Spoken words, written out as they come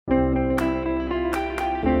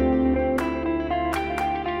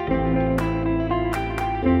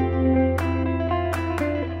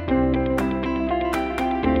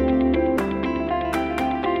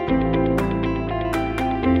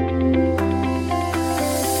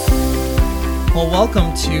Well,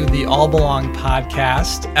 welcome to the All Belong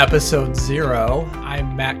podcast, episode 0.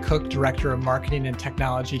 I'm Matt Cook, Director of Marketing and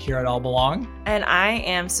Technology here at All Belong. And I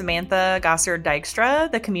am Samantha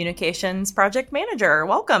Gossard-Dykstra, the Communications Project Manager.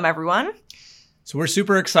 Welcome, everyone. So we're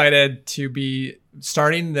super excited to be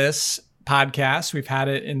starting this podcast. We've had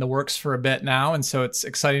it in the works for a bit now, and so it's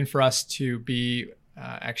exciting for us to be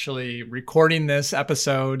actually recording this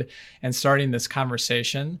episode and starting this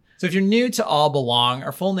conversation. So if you're new to All Belong,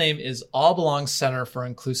 our full name is All Belong Center for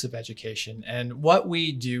Inclusive Education. And what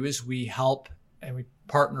we do is we help and we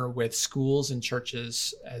partner with schools and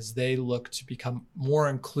churches as they look to become more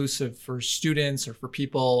inclusive for students or for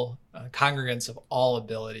people, congregants of all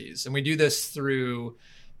abilities. And we do this through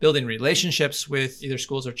building relationships with either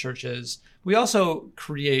schools or churches. We also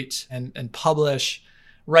create and publish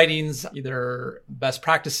writings, either best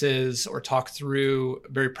practices or talk through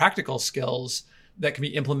very practical skills that can be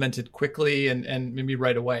implemented quickly and maybe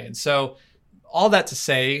right away. And so all that to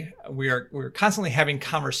say, we're constantly having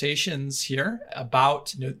conversations here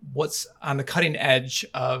about what's on the cutting edge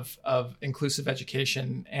of inclusive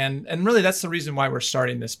education. And really, that's the reason why we're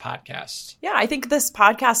starting this podcast. Yeah, I think this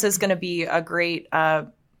podcast is going to be a great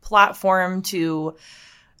platform to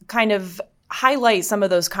kind of highlight some of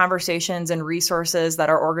those conversations and resources that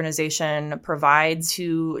our organization provides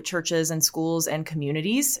to churches and schools and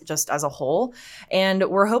communities just as a whole. And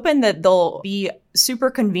we're hoping that they'll be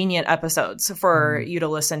super convenient episodes for you to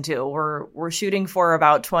listen to. We're shooting for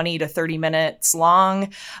about 20 to 30 minutes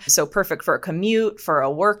long. So perfect for a commute, for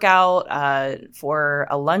a workout, for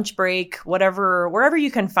a lunch break, wherever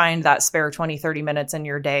you can find that spare 20, 30 minutes in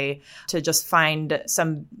your day to just find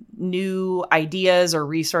some new ideas or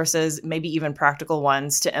resources, maybe even practical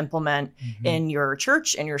ones to implement in your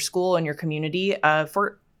church, in your school, in your community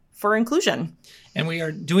for inclusion. And we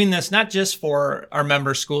are doing this not just for our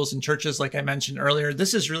member schools and churches, like I mentioned earlier.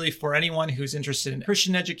 This is really for anyone who's interested in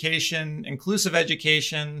Christian education, inclusive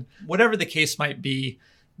education, whatever the case might be.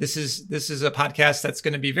 This is a podcast that's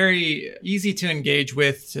going to be very easy to engage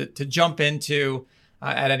with, to jump into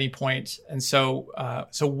at any point. And so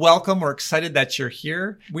welcome. We're excited that you're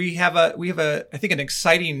here. We have I think an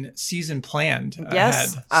exciting season planned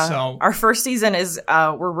yes. ahead. So our first season is,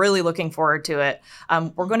 we're really looking forward to it.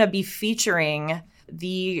 We're going to be featuring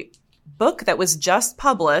the book that was just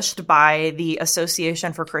published by the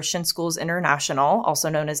Association for Christian Schools International, also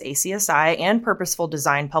known as ACSI, and Purposeful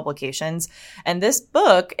Design Publications. And this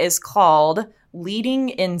book is called Leading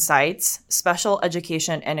Insights, Special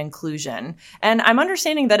Education and Inclusion. And I'm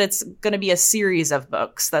understanding that it's going to be a series of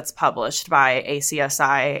books that's published by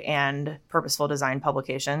ACSI and Purposeful Design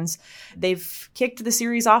Publications. They've kicked the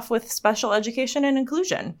series off with Special Education and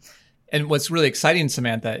Inclusion. And what's really exciting,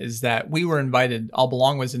 Samantha, is that All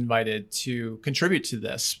Belong was invited to contribute to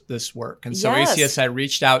this work. And so yes. ACSI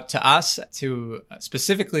reached out to us, to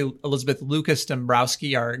specifically Elizabeth Lucas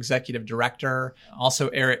Dombrowski, our executive director. Also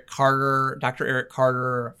Dr. Eric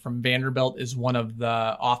Carter from Vanderbilt is one of the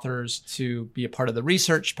authors, to be a part of the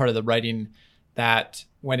research, part of the writing that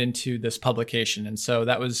went into this publication. And so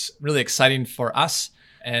that was really exciting for us.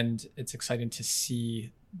 And it's exciting to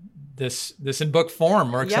see this in book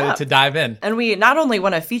form. We're excited to dive in. And we not only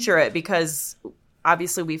want to feature it because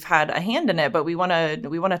obviously we've had a hand in it, but we want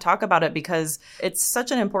to talk about it because it's such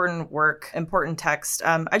an important work, important text.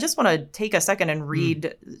 I just want to take a second and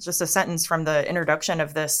read just a sentence from the introduction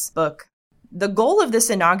of this book. The goal of this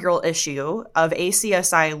inaugural issue of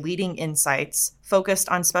ACSI Leading Insights, focused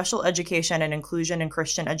on special education and inclusion in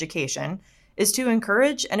Christian education, is to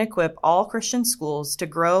encourage and equip all Christian schools to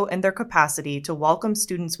grow in their capacity to welcome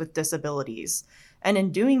students with disabilities, and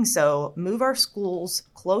in doing so, move our schools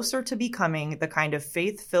closer to becoming the kind of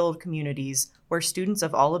faith-filled communities where students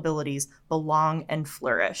of all abilities belong and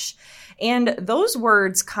flourish. And those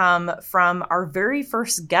words come from our very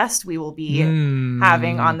first guest we will be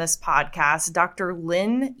having on this podcast, Dr.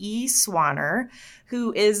 Lynn E. Swanner,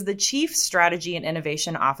 who is the Chief Strategy and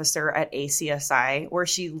Innovation Officer at ACSI, where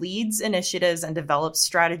she leads initiatives and develops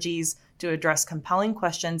strategies to address compelling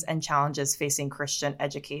questions and challenges facing Christian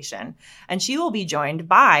education. And she will be joined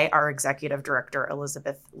by our Executive Director,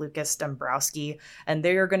 Elizabeth Lucas Dombrowski, and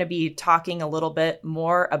they are going to be talking a little bit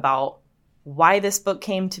more about why this book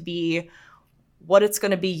came to be, what it's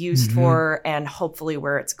going to be used for, and hopefully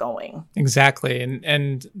where it's going. Exactly.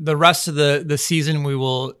 And the rest of the season, we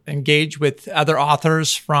will engage with other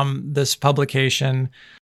authors from this publication,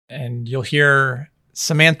 and you'll hear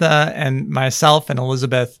Samantha and myself and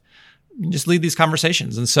Elizabeth just lead these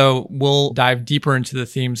conversations. And so we'll dive deeper into the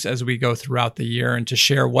themes as we go throughout the year and to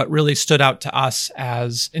share what really stood out to us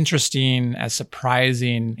as interesting, as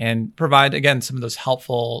surprising, and provide, again, some of those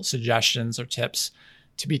helpful suggestions or tips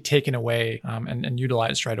to be taken away and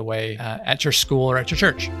utilized right away at your school or at your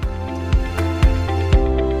church.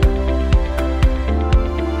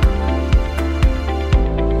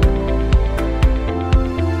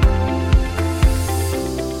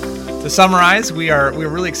 To summarize, we're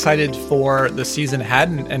really excited for the season ahead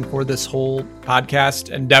and for this whole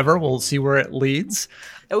podcast endeavor. We'll see where it leads.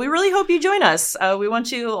 We really hope you join us. We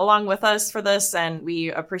want you along with us for this, and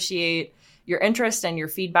we appreciate your interest and your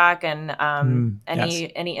feedback and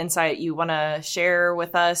any insight you want to share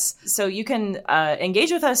with us. So you can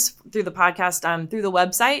engage with us through the podcast through the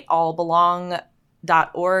website,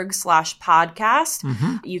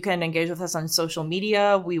 allbelong.org/podcast. You can engage with us on social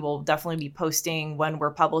media. We will definitely be posting when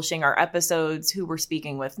we're publishing our episodes, who we're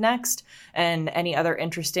speaking with next, and any other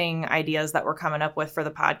interesting ideas that we're coming up with for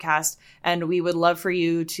the podcast. And we would love for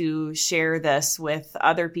you to share this with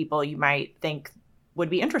other people you might think would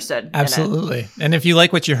be interested. Absolutely. In it. And if you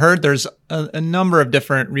like what you heard, there's a number of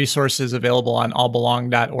different resources available on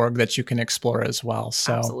allbelong.org that you can explore as well.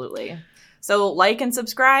 So absolutely. So like and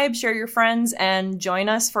subscribe, share your friends, and join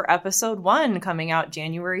us for episode 1 coming out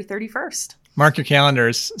January 31st. Mark your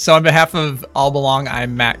calendars. So on behalf of All Belong,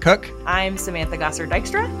 I'm Matt Cook. I'm Samantha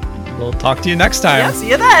Gosser-Dykstra. We'll talk to you next time. Yeah, see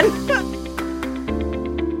you then.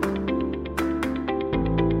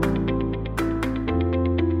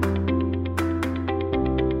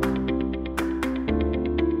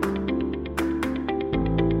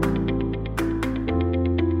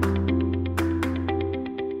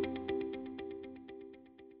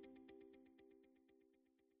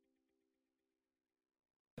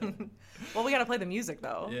 Well, we got to play the music,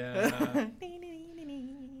 though. Yeah.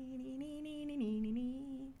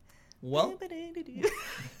 Well.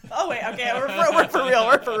 Oh, wait. Okay. We're for real.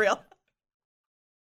 We're for real.